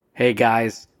Hey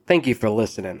guys, thank you for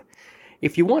listening.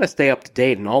 If you want to stay up to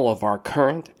date on all of our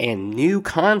current and new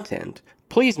content,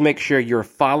 please make sure you're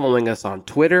following us on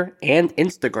Twitter and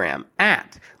Instagram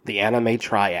at the Anime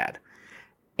Triad.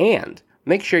 And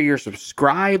make sure you're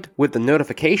subscribed with the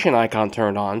notification icon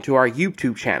turned on to our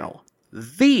YouTube channel,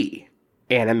 The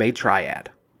Anime Triad.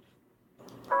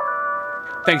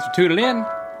 Thanks for tuning in.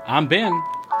 I'm Ben.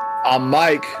 I'm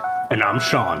Mike. And I'm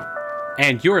Sean.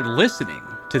 And you're listening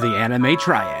to the Anime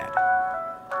Triad.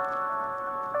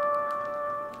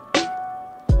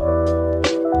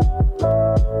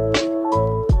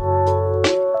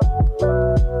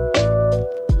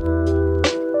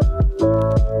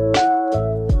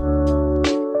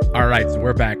 All right, so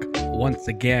we're back once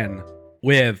again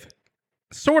with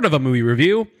sort of a movie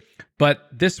review, but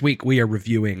this week we are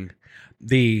reviewing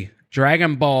the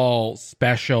Dragon Ball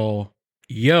special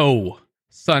Yo!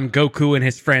 Son Goku and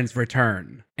his friends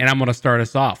return. And I'm going to start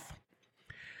us off.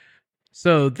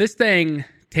 So this thing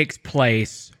takes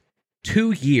place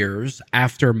 2 years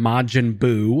after Majin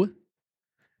Buu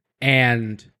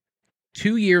and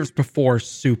 2 years before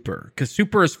Super, because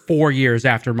Super is 4 years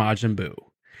after Majin Buu.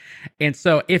 And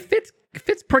so it fits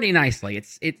pretty nicely.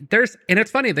 It's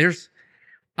funny, there's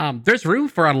room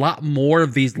for a lot more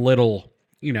of these little,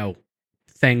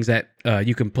 things that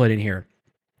you can put in here.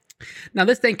 Now,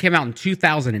 this thing came out in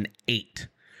 2008,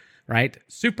 right?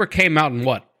 Super came out in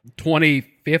what,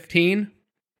 2015?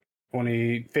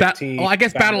 2015. I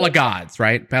guess Battle of Gods,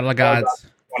 right? Battle of Gods.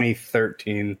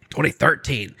 2013.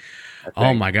 2013.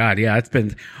 Oh my God. Yeah, it's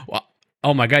been,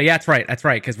 oh my God. Yeah, that's right. That's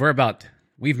right. Because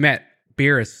we've met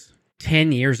Beerus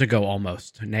 10 years ago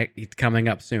almost. It's coming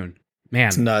up soon. Man.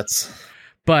 It's nuts.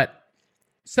 But,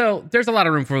 so there's a lot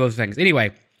of room for those things.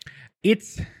 Anyway,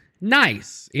 it's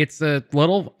nice. It's a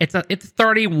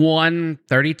 31,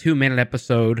 32 minute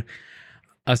episode.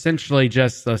 Essentially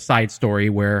just a side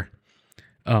story where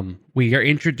we are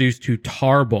introduced to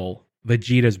Tarbell,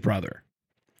 Vegeta's brother.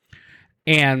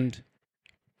 And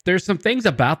there's some things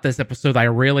about this episode I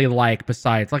really like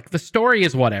besides, like, the story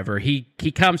is whatever. He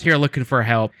comes here looking for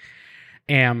help,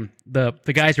 and the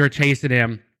guys who are chasing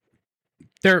him,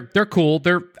 they're cool.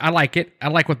 I like it. I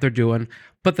like what they're doing.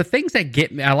 But the things that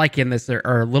get me, I like in this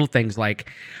are little things like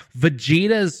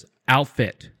Vegeta's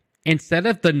outfit. Instead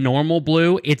of the normal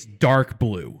blue, it's dark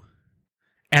blue.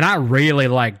 And I really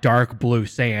like dark blue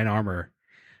Saiyan armor.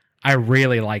 I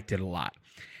really liked it a lot.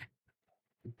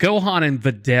 Gohan and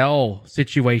Videl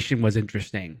situation was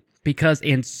interesting because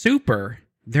in Super,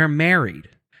 they're married.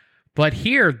 But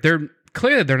here, they're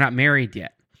not married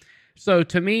yet. So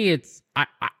to me,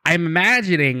 I'm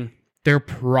imagining they're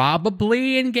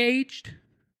probably engaged.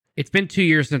 It's been 2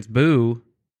 years since Boo.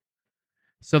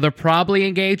 So they're probably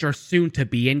engaged or soon to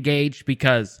be engaged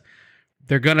because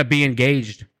they're going to be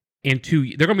engaged they're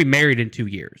going to be married in 2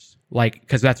 years.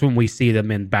 Because that's when we see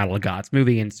them in Battle of Gods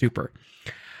movie and Super.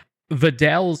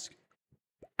 Videl's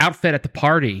outfit at the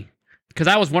party, because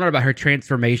I was wondering about her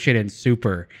transformation in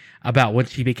Super, about when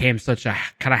she became such a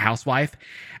kind of housewife.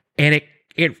 And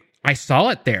I saw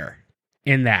it there.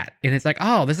 In that, and it's like,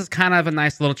 oh, this is kind of a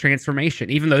nice little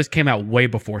transformation, even though this came out way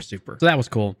before Super. So that was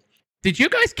cool. Did you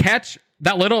guys catch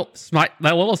that little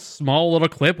small little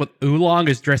clip with Oolong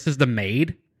is dressed as the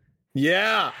maid?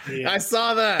 Yeah. I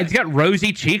saw that. It's got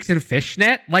rosy cheeks and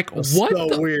fishnet. Like, what?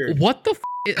 So weird. What the?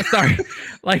 Sorry,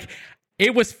 like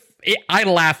it was. I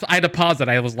laughed. I had to pause it.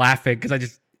 I was laughing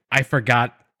because I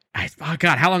forgot. Oh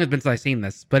God, how long has it been since I've seen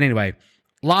this? But anyway,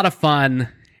 a lot of fun.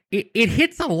 It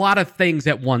hits a lot of things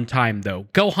at one time, though.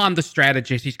 Gohan, the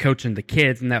strategist, he's coaching the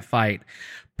kids in that fight.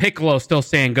 Piccolo still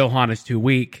saying Gohan is too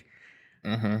weak.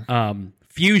 Mm-hmm.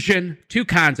 Fusion, two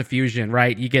kinds of fusion,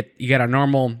 right? You get a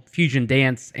normal fusion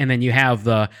dance, and then you have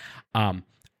the Abo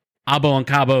and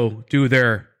Cabo do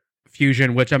their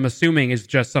fusion, which I'm assuming is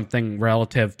just something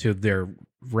relative to their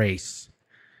race.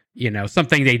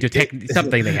 Something they do,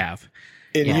 something they have.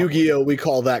 In Yu-Gi-Oh, we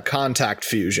call that contact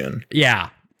fusion.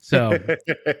 Yeah. So,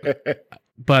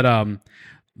 but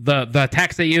the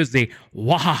attacks they use, the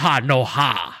Wahaha no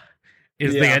Ha,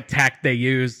 is the attack they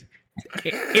use.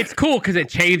 It's cool because it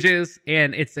changes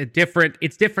and it's different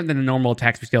than the normal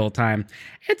attacks we see all the time.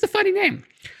 It's a funny name.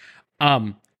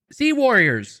 Sea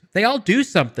Warriors, they all do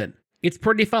something. It's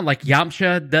pretty fun. Like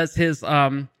Yamcha does his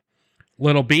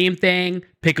little beam thing.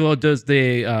 Piccolo does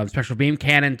the special beam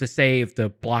cannon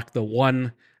to block the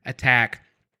one attack.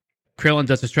 Krillin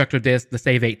does Destructo Disc to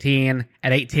save 18.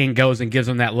 At 18 goes and gives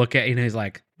him that look at, and he's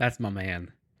like, that's my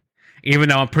man. Even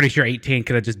though I'm pretty sure 18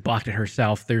 could have just blocked it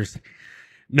herself. There's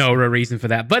no real reason for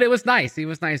that. But it was nice. It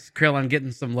was nice, Krillin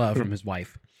getting some love from his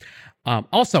wife.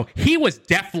 Also, he was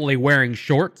definitely wearing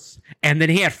shorts, and then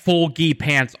he had full gi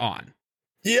pants on.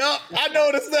 Yep, I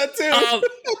noticed that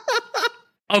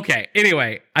too. Okay,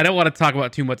 anyway, I don't want to talk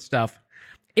about too much stuff.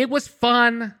 It was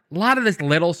fun, a lot of this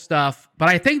little stuff, but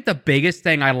I think the biggest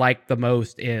thing I like the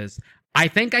most is I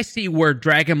think I see where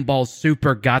Dragon Ball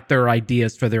Super got their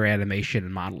ideas for their animation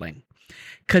and modeling.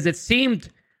 Because it seemed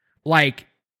like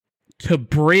to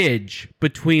bridge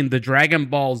between the Dragon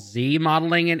Ball Z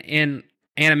modeling in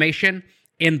animation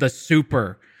and the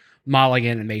Super modeling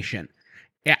animation.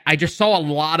 I just saw a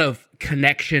lot of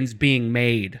connections being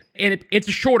made. And it's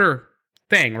a shorter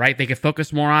thing, right? They could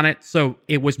focus more on it. So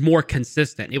it was more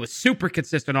consistent. It was super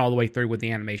consistent all the way through with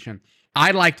the animation.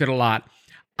 I liked it a lot.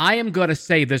 I am going to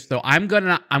say this, though. I'm going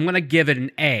to give it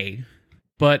an A.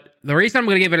 But the reason I'm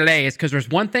going to give it an A is because there's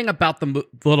one thing about the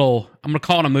little, I'm going to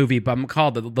call it a movie, but I'm going to call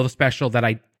it the little special that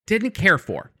I didn't care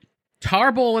for.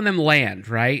 Tarbell and them land,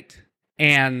 right?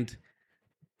 And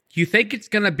you think it's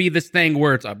going to be this thing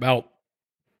where it's about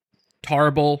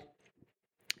Tarbell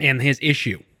and his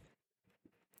issue.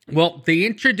 Well, they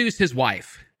introduce his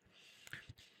wife.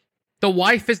 The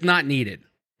wife is not needed.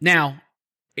 Now,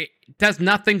 it does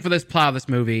nothing for this plot of this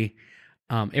movie.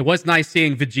 It was nice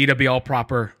seeing Vegeta be all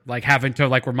proper, like having to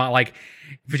like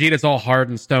Vegeta's all hard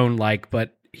and stone like,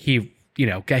 but he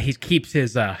keeps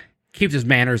his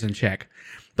manners in check.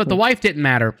 But the wife didn't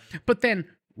matter. But then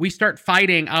we start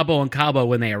fighting Abo and Cabo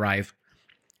when they arrive,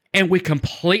 and we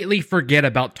completely forget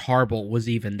about Tarbell was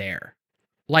even there.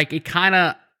 Like it kind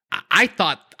of, I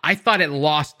thought it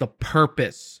lost the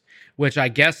purpose, which I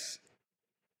guess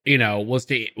was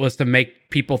to make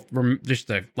people just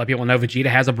to let people know Vegeta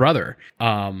has a brother.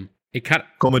 It kind of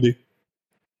Comedy.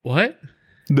 What?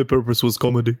 The purpose was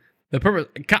comedy. The purpose.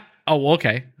 Oh,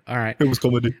 okay, all right. It was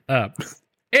comedy.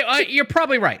 You're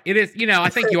probably right. It is. I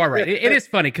think you are right. It is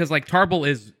funny because like Tarbell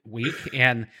is weak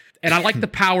and I like the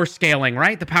power scaling.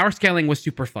 Right, the power scaling was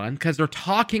super fun because they're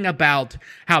talking about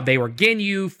how they were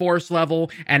Ginyu Force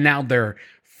level and now they're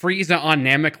Frieza on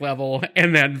Namek level,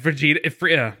 and then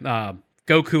Vegeta.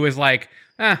 Goku is like,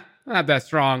 not that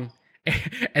strong.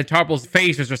 And Tarbell's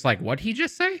face is just like, what'd he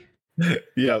just say?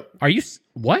 Yeah. Are you,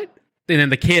 what? And then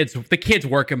the kids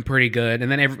work him pretty good.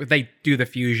 And then they do the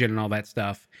fusion and all that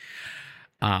stuff.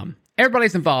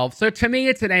 Everybody's involved. So to me,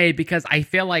 it's an A because I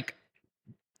feel like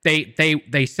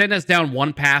they sent us down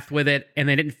one path with it and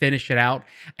they didn't finish it out.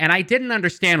 And I didn't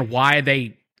understand why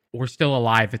they were still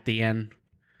alive at the end.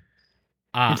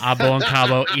 Abo and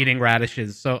Cabo eating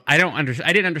radishes. So I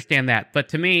didn't understand that. But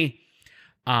to me,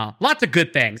 lots of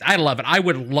good things. I love it. I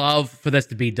would love for this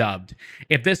to be dubbed.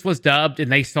 If this was dubbed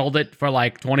and they sold it for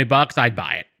like $20, I'd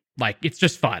buy it. Like it's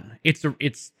just fun.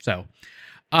 So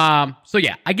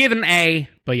yeah, I give it an A.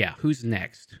 But yeah, who's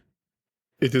next?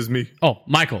 It is me. Oh,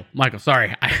 Michael.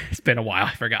 Sorry, it's been a while.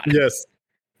 I forgot. Yes,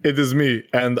 it is me,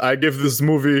 and I give this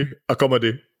movie a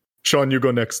comedy. Sean, you go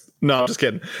next. No, I'm just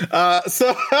kidding.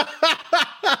 So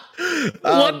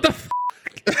what the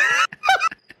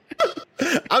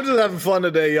I'm just having fun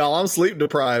today, y'all. I'm sleep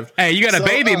deprived. Hey, you got a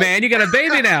baby, man. You got a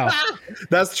baby now.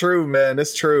 That's true, man.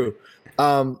 It's true.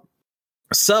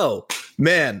 So,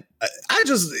 man,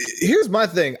 here's my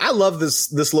thing. I love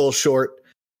this little short.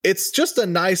 It's just a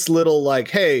nice little like,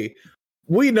 hey,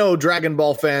 we know Dragon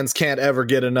Ball fans can't ever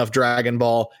get enough Dragon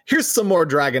Ball. Here's some more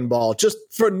Dragon Ball, just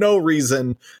for no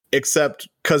reason except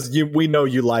because we know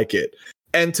you like it.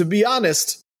 And to be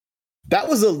honest, that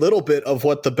was a little bit of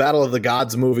what the Battle of the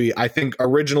Gods movie, I think,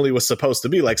 originally was supposed to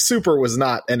be. Like, Super was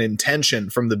not an intention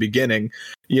from the beginning.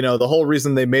 The whole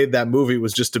reason they made that movie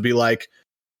was just to be like,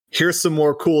 here's some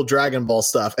more cool Dragon Ball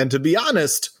stuff. And to be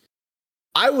honest,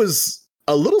 I was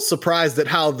a little surprised at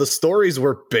how the stories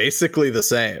were basically the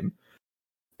same.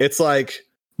 It's like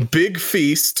big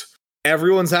feast.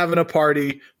 Everyone's having a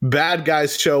party. Bad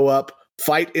guys show up.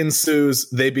 Fight ensues.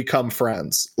 They become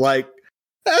friends. Like,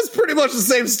 that's pretty much the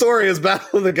same story as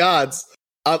Battle of the Gods.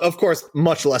 Of course,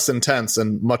 much less intense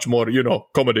and much more,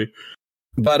 comedy.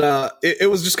 But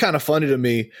it was just kind of funny to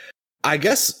me. I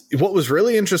guess what was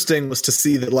really interesting was to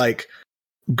see that, like,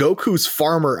 Goku's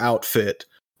farmer outfit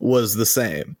was the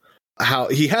same. How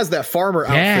he has that farmer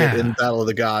outfit in Battle of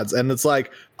the Gods. And it's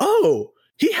like, oh,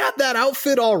 he had that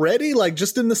outfit already, like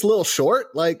just in this little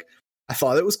short. Like, I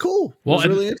thought it was cool. It was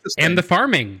really interesting. And the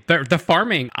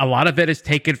farming, a lot of it is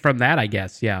taken from that, I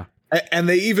guess. Yeah. And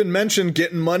they even mentioned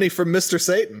getting money from Mr.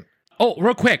 Satan. Oh,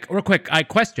 real quick. I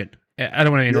question. I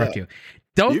don't want to interrupt you.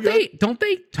 Don't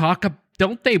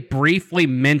they briefly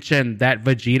mention that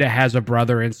Vegeta has a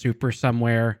brother in Super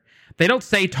somewhere? They don't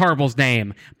say Tarbell's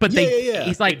name, but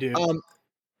he's like,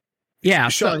 yeah.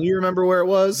 Sean, you remember where it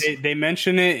was? They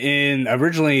mention it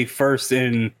originally first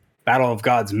in Battle of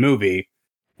Gods movie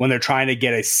when they're trying to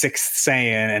get a sixth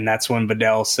Saiyan, and that's when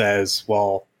Videl says,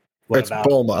 well, What it's about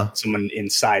Bulma. someone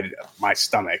inside my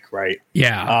stomach, right?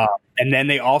 Yeah. And then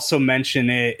they also mention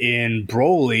it in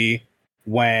Broly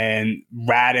when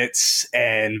Raditz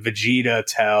and Vegeta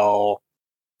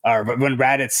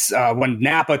when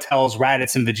Nappa tells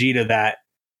Raditz and Vegeta that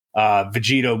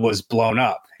Vegeta was blown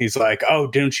up. He's like, "Oh,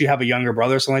 didn't you have a younger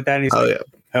brother or something like that?" And he's like,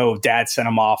 "Oh, Dad sent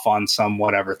him off on some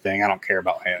whatever thing. I don't care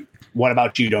about him. What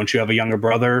about you? Don't you have a younger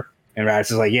brother?" And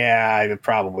Raditz is like, "Yeah,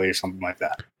 probably," or something like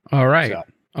that. All right. So,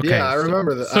 Okay. Yeah, I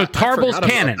remember that. So I Tarble's forgot about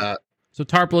canon. that. So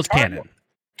Tarble's canon.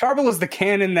 Tarble is the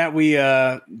canon that we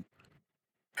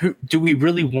do we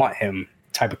really want him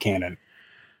type of canon?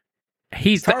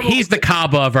 He's the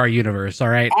Kaba of our universe, all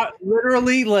right?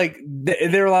 Literally, like,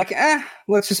 they're like,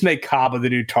 let's just make Kaba the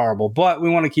new Tarble, but we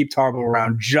want to keep Tarble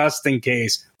around just in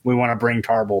case we want to bring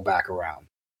Tarble back around.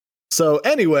 So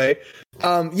anyway,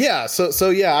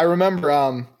 I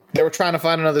remember they were trying to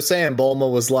find another Saiyan.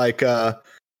 Bulma was like,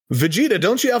 Vegeta,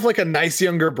 don't you have like a nice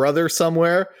younger brother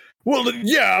somewhere? Well,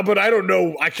 yeah, but I don't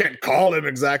know. I can't call him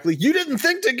exactly. You didn't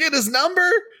think to get his number?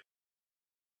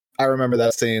 I remember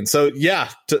that scene. So yeah,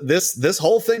 this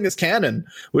whole thing is canon,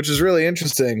 which is really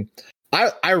interesting.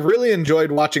 I really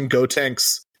enjoyed watching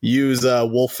Gotenks use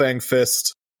Wolfang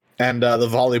Fist and the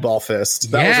volleyball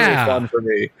fist. That was really fun for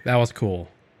me. That was cool.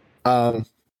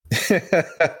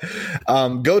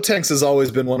 Gotenks has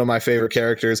always been one of my favorite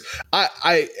characters.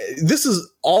 This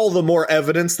is all the more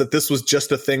evidence that this was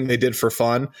just a thing they did for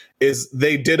fun. Is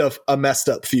they did a messed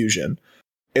up fusion.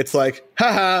 It's like,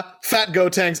 haha, fat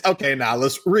Gotenks. Okay, now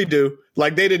let's redo.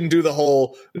 Like, they didn't do the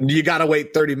whole, you gotta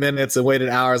wait 30 minutes and wait an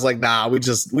hour. It's like, nah, we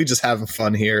just having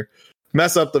fun here.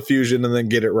 Mess up the fusion and then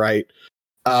get it right.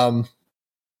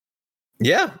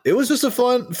 Yeah, it was just a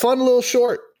fun little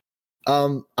short.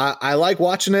 I like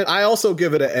watching it. I also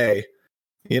give it an A.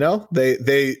 You know,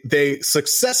 they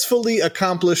successfully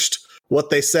accomplished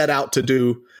what they set out to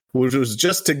do, which was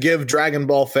just to give Dragon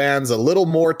Ball fans a little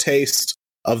more taste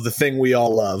of the thing we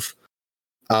all love.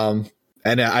 And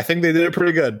I think they did it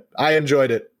pretty good. I enjoyed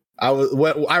it.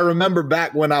 I remember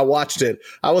back when I watched it,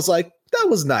 I was like, that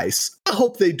was nice. I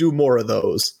hope they do more of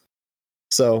those.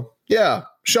 So yeah,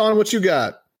 Sean, what you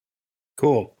got?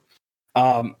 Cool.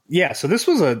 Yeah, so this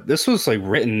was like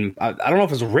written. I don't know if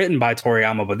it was written by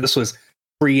Toriyama, but this was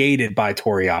created by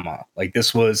Toriyama. Like,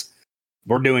 this was,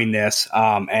 we're doing this,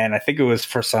 and I think it was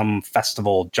for some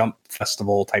jump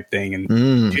festival type thing in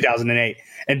 2008.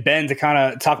 And Ben, to kind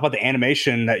of talk about the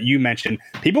animation that you mentioned,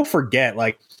 people forget,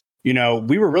 like, you know,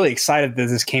 we were really excited that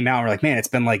this came out. We're like, man, it's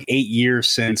been like 8 years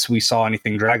since we saw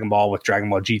anything Dragon Ball with Dragon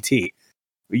Ball GT.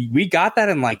 We got that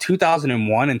in like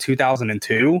 2001 and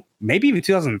 2002, maybe even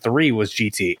 2003 was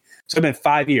GT. So it's been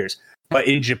 5 years. But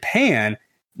in Japan,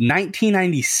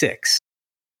 1996. So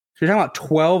you're talking about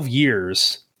 12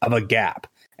 years of a gap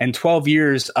and 12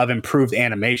 years of improved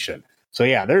animation. So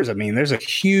yeah, there's a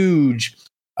huge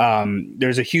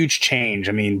change.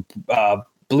 I mean,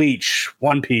 Bleach,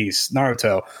 One Piece,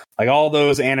 Naruto, like all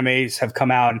those animes have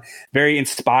come out and very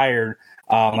inspired.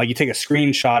 Like, you take a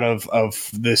screenshot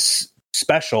of this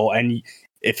special, and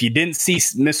if you didn't see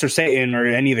Mr. Satan or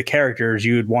any of the characters,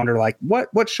 you would wonder, like,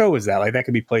 what show is that? Like, that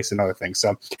could be placed in other things.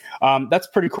 So that's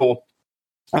pretty cool.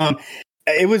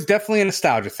 It was definitely a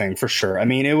nostalgia thing for sure. I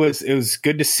mean, it was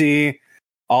good to see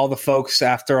all the folks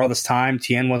after all this time.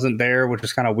 Tien wasn't there, which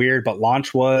was kind of weird, but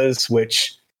Launch was,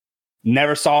 which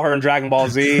never saw her in Dragon Ball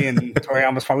Z, and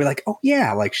Toriyama's probably like, oh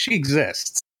yeah, like, she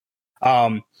exists.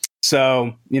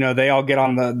 So, you know, they all get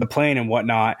on the plane and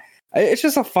whatnot. It's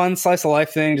just a fun slice of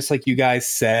life thing, just like you guys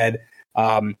said.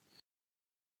 You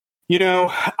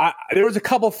know, there was a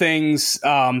couple things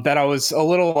that I was a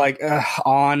little like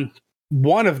on.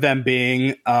 One of them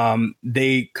being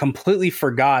they completely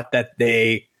forgot that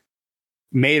they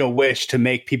made a wish to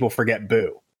make people forget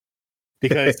Boo.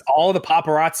 Because all the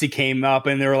paparazzi came up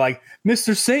and they were like,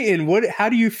 Mr. Satan, how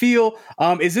do you feel?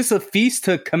 Is this a feast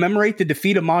to commemorate the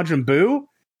defeat of Majin Buu?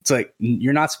 It's like,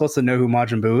 you're not supposed to know who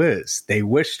Majin Buu is. They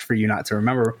wished for you not to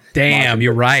remember. Damn,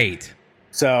 you're right.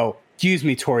 So, excuse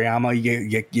me,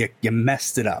 Toriyama, you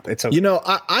messed it up. It's okay. You know,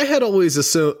 I had always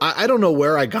assumed, I don't know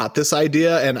where I got this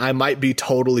idea, and I might be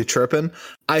totally tripping.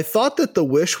 I thought that the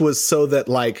wish was so that,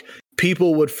 like,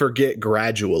 people would forget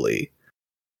gradually,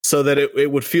 so that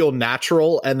it would feel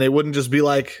natural, and they wouldn't just be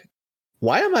like,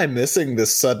 why am I missing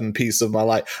this sudden piece of my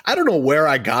life? I don't know where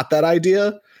I got that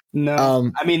idea. No,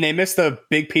 I mean, they missed a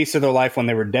big piece of their life when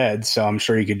they were dead, so I'm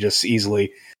sure you could just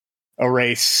easily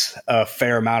erase a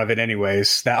fair amount of it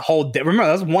anyways. That whole day, remember,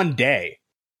 that was one day.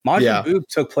 Majin Buu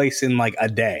took place in like a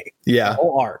day. Yeah. The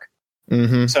whole arc.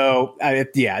 Mm-hmm. So,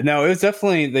 it was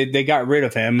definitely, they got rid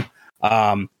of him,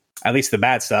 at least the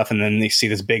bad stuff, and then they see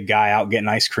this big guy out getting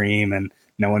ice cream and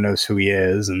no one knows who he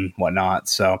is and whatnot.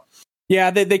 So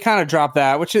yeah, they kind of dropped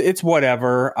that, which it's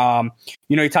whatever.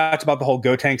 He talked about the whole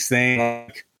Gotenks thing,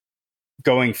 like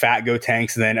going fat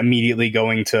Gotenks, and then immediately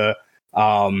going to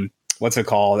what's it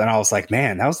called? And I was like,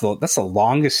 man, that's the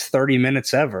longest 30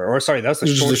 minutes ever. Or sorry, that was the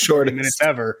shortest 30 minutes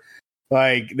ever.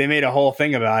 Like, they made a whole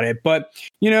thing about it. But,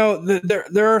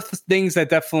 there are things that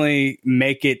definitely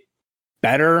make it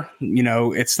better.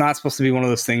 It's not supposed to be one of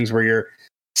those things where you're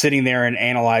sitting there and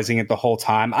analyzing it the whole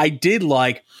time. I did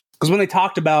like, because when they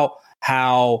talked about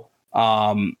how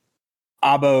Abo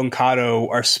and Kato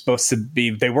are supposed to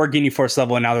be, they were Ginyu Force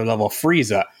level and now they're level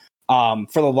Frieza.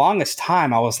 For the longest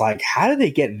time, I was like, how did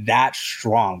they get that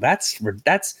strong? That's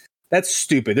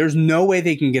stupid. There's no way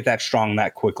they can get that strong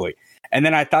that quickly. And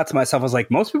then I thought to myself, I was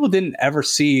like, most people didn't ever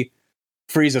see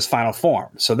Frieza's final form.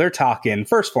 So they're talking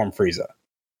first form Frieza.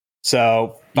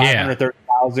 So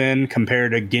 530,000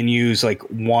 compared to Ginyu's like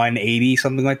 180,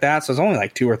 something like that. So it's only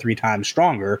like 2 or 3 times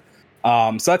stronger.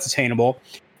 So that's attainable.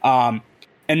 And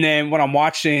then when I'm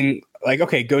watching, like,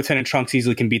 okay, Goten and Trunks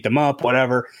easily can beat them up,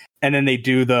 whatever. And then they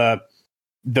do the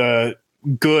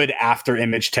good after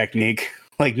image technique,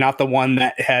 like not the one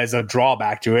that has a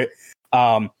drawback to it.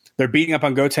 They're beating up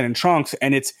on Goten and Trunks,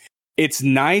 and it's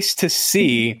nice to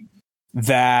see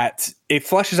that it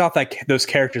fleshes out those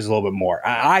characters a little bit more.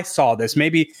 I saw this.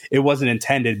 Maybe it wasn't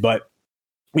intended, but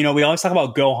we always talk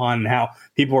about Gohan and how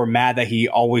people were mad that he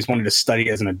always wanted to study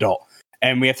as an adult.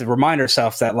 And we have to remind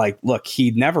ourselves that, like, look,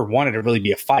 he never wanted to really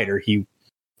be a fighter. He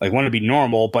wanted to be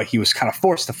normal, but he was kind of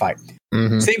forced to fight.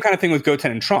 Mm-hmm. Same kind of thing with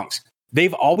Goten and Trunks.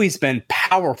 They've always been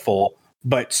powerful,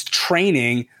 but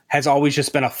training has always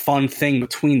just been a fun thing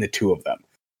between the two of them.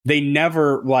 They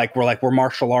never we're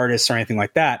martial artists or anything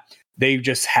like that. They've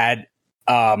just had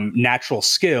natural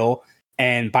skill,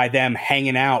 and by them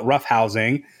hanging out,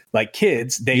 roughhousing like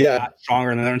kids, they got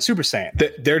stronger than they're in Super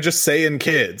Saiyan. They're just Saiyan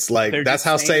kids. Like, that's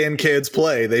how Saiyan kids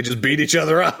play. They just beat each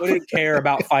other up. They didn't care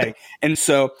about fighting. And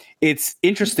so it's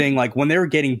interesting, like when they were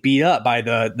getting beat up by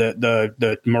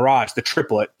the Mirage, the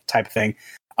triplet type of thing,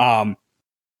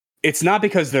 it's not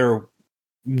because they're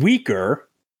weaker,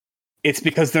 it's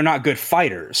because they're not good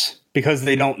fighters, because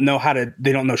they don't know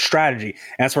strategy.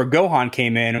 And that's where Gohan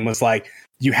came in and was like,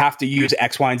 you have to use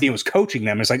X, Y, and Z, and was coaching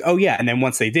them. It's like, oh yeah. And then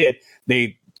once they did,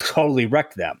 they totally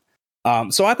wrecked them.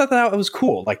 So I thought that was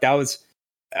cool. Like, that was,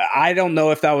 I don't know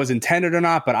if that was intended or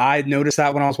not, but I noticed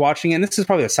that when I was watching it. And this is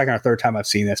probably the second or third time I've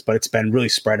seen this, but it's been really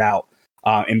spread out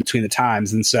in between the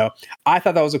times. And so I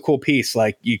thought that was a cool piece.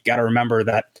 Like, you got to remember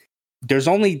that there's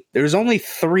only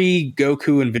 3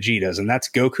 Goku and Vegetas, and that's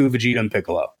Goku, Vegeta, and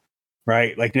Piccolo,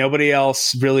 right? Like, nobody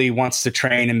else really wants to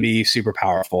train and be super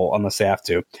powerful unless they have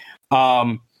to.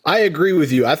 I agree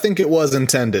with you. I think it was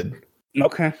intended.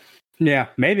 Okay. Yeah,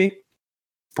 maybe.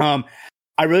 I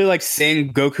really like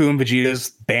seeing Goku and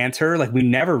Vegeta's banter. Like, we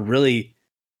never really,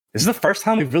 this is the first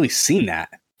time we've really seen that.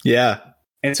 Yeah.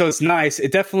 And so it's nice.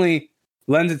 It definitely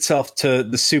lends itself to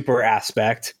the super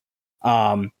aspect.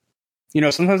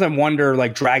 Sometimes I wonder,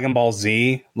 like, Dragon Ball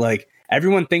Z, like,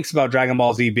 everyone thinks about Dragon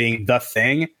Ball Z being the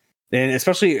thing, and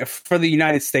especially for the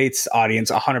United States audience,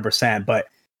 100%. But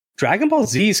Dragon Ball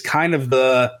Z is kind of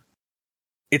the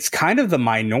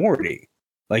minority.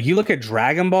 Like, you look at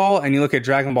Dragon Ball and you look at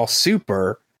Dragon Ball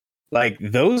Super, like,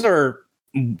 those are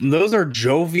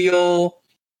jovial,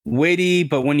 witty,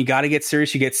 but when you got to get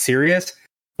serious, you get serious.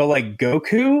 But like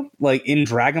Goku, like in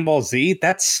Dragon Ball Z,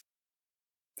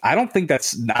 I don't think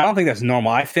that's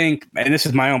normal. I think, and this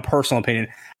is my own personal opinion,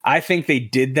 I think they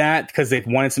did that because they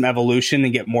wanted some evolution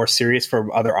and get more serious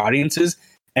for other audiences.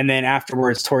 And then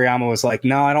afterwards, Toriyama was like,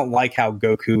 no, I don't like how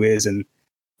Goku is in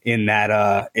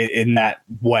that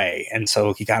way. And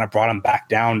so he kind of brought him back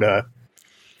down to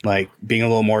like being a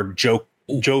little more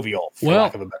jovial.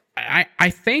 I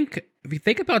think if you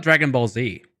think about Dragon Ball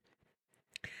Z,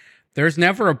 there's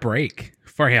never a break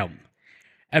for him.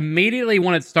 Immediately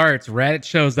when it starts, Red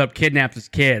shows up, kidnaps his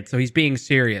kid, so he's being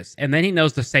serious. And then he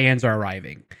knows the Saiyans are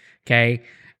arriving. Okay?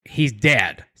 He's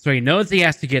dead. So he knows he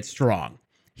has to get strong.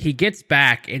 He gets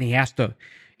back and he has to,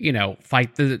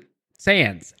 fight the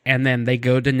Saiyans. And then they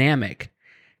go dynamic.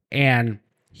 And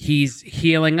he's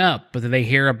healing up, but then they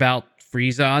hear about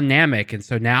Frieza on Namek. And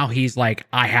so now he's like,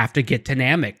 I have to get to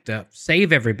Namek to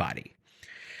save everybody.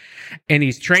 And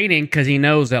he's training because he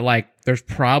knows that, like, there's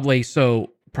probably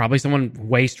someone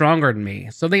way stronger than me.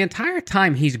 So the entire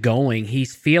time he's going,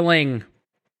 he's feeling,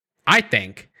 I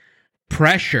think,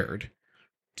 pressured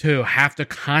to have to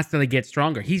constantly get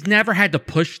stronger. He's never had to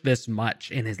push this much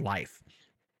in his life.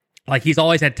 Like, he's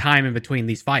always had time in between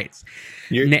these fights.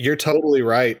 You're totally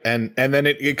right. And then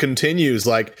it continues.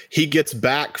 Like, he gets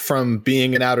back from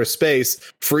being in outer space.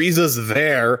 Frieza's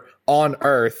there on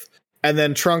Earth. And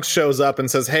then Trunks shows up and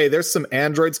says, hey, there's some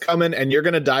androids coming and you're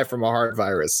going to die from a heart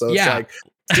virus. So it's like,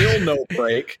 still no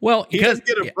break. Well, he doesn't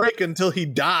get a break until he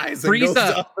dies.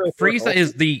 Frieza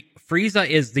is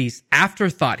the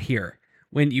afterthought here.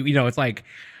 When you know, it's like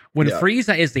when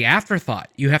Frieza is the afterthought,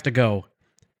 you have to go,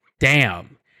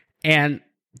 damn. And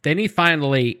then he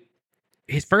finally,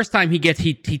 his first time he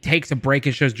takes a break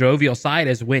and shows jovial side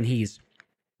is when he's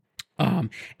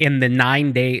in the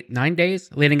 9 days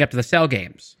leading up to the Cell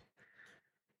games.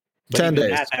 10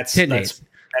 days. That's 10 days.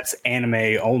 That's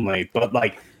anime only. But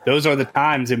like those are the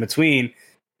times in between,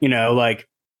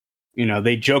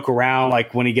 they joke around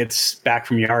like when he gets back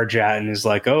from Yarjat and is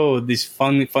like, oh, these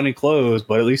funny clothes,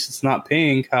 but at least it's not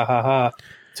pink, ha ha ha,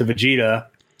 to Vegeta.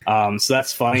 So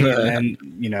that's funny. And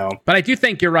then, But I do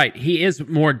think you're right. He is a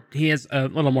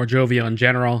little more jovial in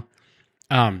general.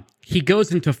 He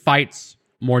goes into fights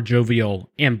more jovial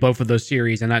in both of those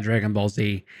series and not Dragon Ball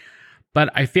Z. But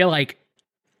I feel like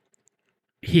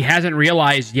he hasn't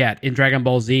realized yet in Dragon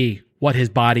Ball Z what his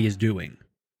body is doing.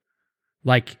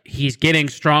 Like, he's getting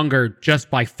stronger just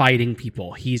by fighting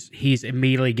people. He's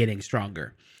immediately getting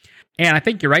stronger. And I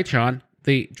think you're right, Sean.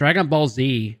 The Dragon Ball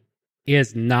Z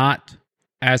is not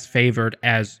as favored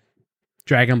as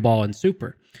Dragon Ball and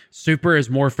Super. Super is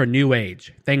more for new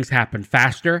age. Things happen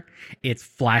faster. It's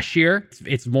flashier.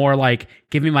 It's more like,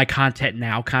 give me my content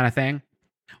now kind of thing.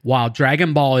 While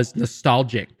Dragon Ball is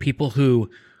nostalgic. People who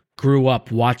grew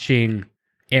up watching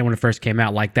it when it first came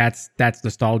out, like that's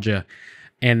nostalgia.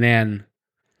 And then,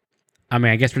 I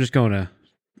mean, I guess we're just going to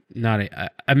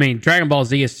Dragon Ball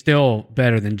Z is still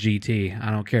better than GT.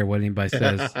 I don't care what anybody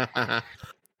says.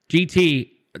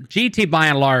 GT by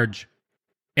and large,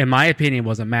 in my opinion,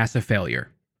 was a massive failure.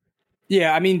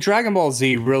 Yeah, I mean, Dragon Ball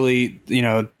Z really,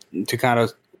 to kind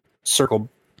of circle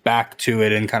back to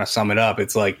it and kind of sum it up,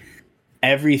 it's like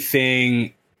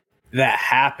everything that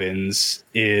happens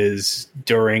is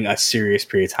during a serious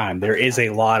period of time. There is a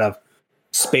lot of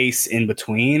space in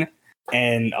between.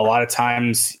 And a lot of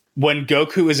times when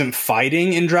Goku isn't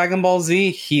fighting in Dragon Ball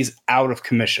Z, he's out of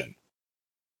commission.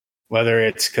 Whether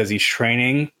it's because he's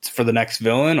training for the next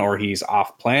villain or he's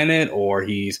off planet or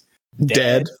he's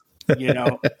dead.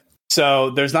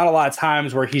 So there's not a lot of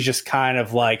times where he's just kind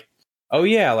of like, oh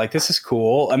yeah, like this is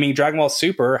cool. I mean, Dragon Ball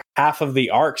Super, half of the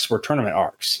arcs were tournament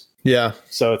arcs. Yeah.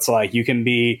 So it's like you can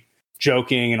be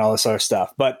joking and all this other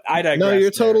stuff. But I digress. No, you're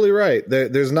totally right.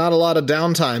 There's not a lot of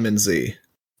downtime in Z.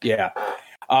 Yeah.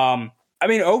 I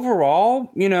mean,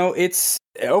 overall, it's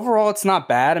not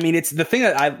bad. I mean, it's the thing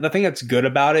that's good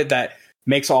about it that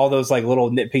makes all those like little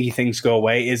nitpicky things go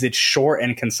away is it's short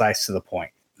and concise to the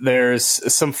point. There's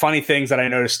some funny things that I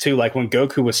noticed too, like when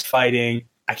Goku was fighting,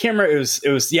 I can't remember, it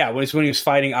was when he was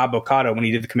fighting Abokado when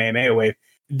he did the Kamehameha wave.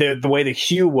 The way the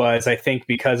hue was, I think,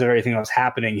 because of everything that was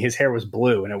happening, his hair was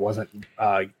blue and it wasn't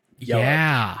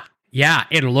yellow. Yeah,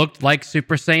 it looked like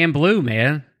Super Saiyan Blue,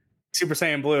 man. Super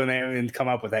Saiyan Blue, and they didn't come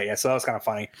up with that yet, so that was kind of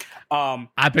funny.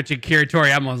 I bet you Kira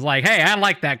Toriyama was like, hey, I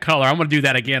like that color. I'm going to do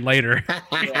that again later.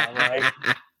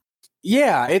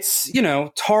 Yeah, it's,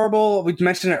 Tarble, we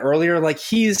mentioned it earlier, like,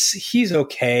 he's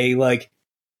okay. Like,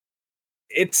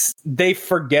 they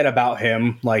forget about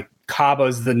him. Like,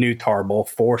 Cabba's the new Tarble,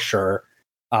 for sure.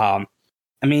 I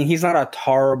mean, he's not a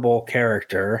Tarble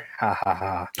character. Ha, ha,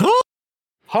 ha.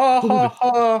 Ha, ha,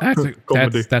 ha.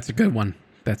 That's a good one.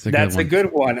 That's a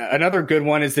good one. Another good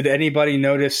one is, did anybody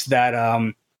notice that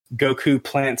Goku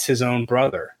plants his own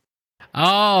brother?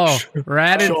 Oh,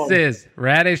 radishes.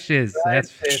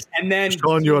 And then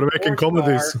Sean, you are making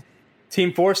comedies.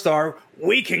 Team 4-Star,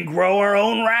 we can grow our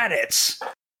own Raditz.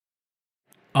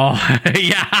 Oh,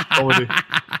 yeah. Comedy.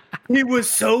 He was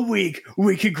so weak,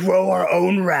 we could grow our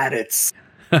own Raditz.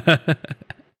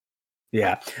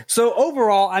 Yeah. So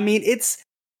overall, I mean, it's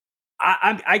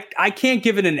I can't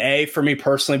give it an A for me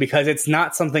personally because it's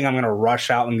not something I'm going to rush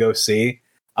out and go see.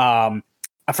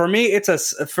 For me, it's a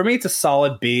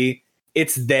solid B.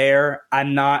 It's there.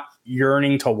 I'm not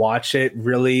yearning to watch it.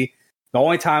 Really, the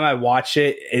only time I watch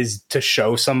it is to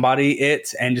show somebody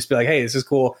it and just be like, "Hey, this is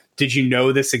cool. Did you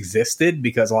know this existed?"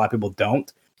 Because a lot of people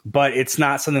don't. But it's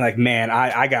not something like, man,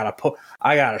 I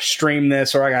gotta stream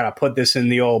this or I gotta put this in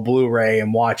the old Blu-ray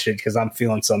and watch it because I'm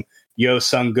feeling some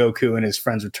Son Goku and his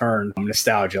friends return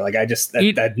nostalgia. Like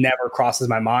that never crosses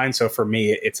my mind. So for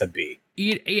me, it's a B.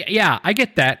 Yeah, I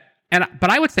get that. But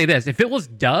I would say this: if it was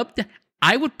dubbed,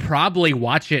 I would probably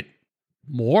watch it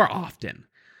more often.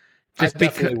 Just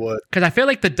definitely would, because I feel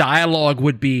like the dialogue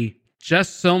would be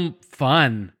just some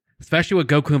fun, especially with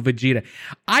Goku and Vegeta.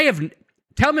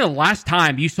 Tell me the last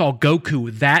time you saw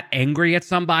Goku that angry at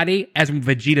somebody as when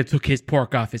Vegeta took his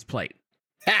pork off his plate.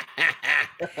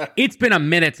 It's been a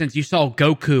minute since you saw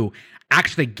Goku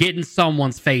actually get in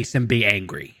someone's face and be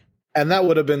angry. And that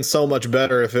would have been so much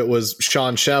better if it was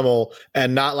Sean Schemmel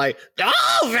and not like,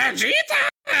 oh,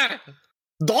 Vegeta!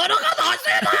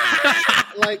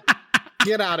 Like,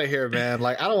 get out of here, man.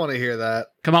 Like, I don't want to hear that.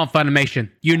 Come on,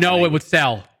 Funimation. You know it would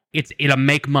sell. It'll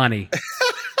make money.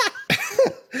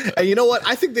 And you know what?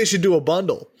 I think they should do a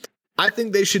bundle. I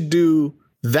think they should do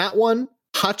that one,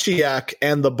 Hachiyak,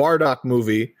 and the Bardock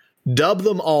movie, dub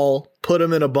them all, put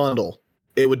them in a bundle.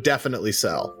 It would definitely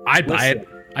sell. I'd buy it.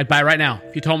 I'd buy it right now.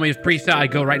 If you told me it's pre-sale,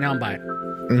 I'd go right now and buy it.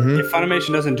 Mm-hmm. If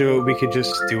Funimation doesn't do it, we could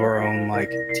just do our own like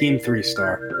Team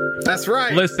 3-star. That's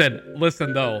right.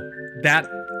 Listen though. That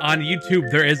on YouTube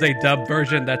there is a dub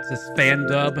version that's a fan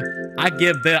dub. I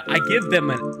give them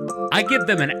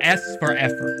an S for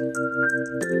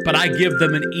effort, but I give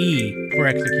them an E for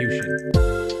execution.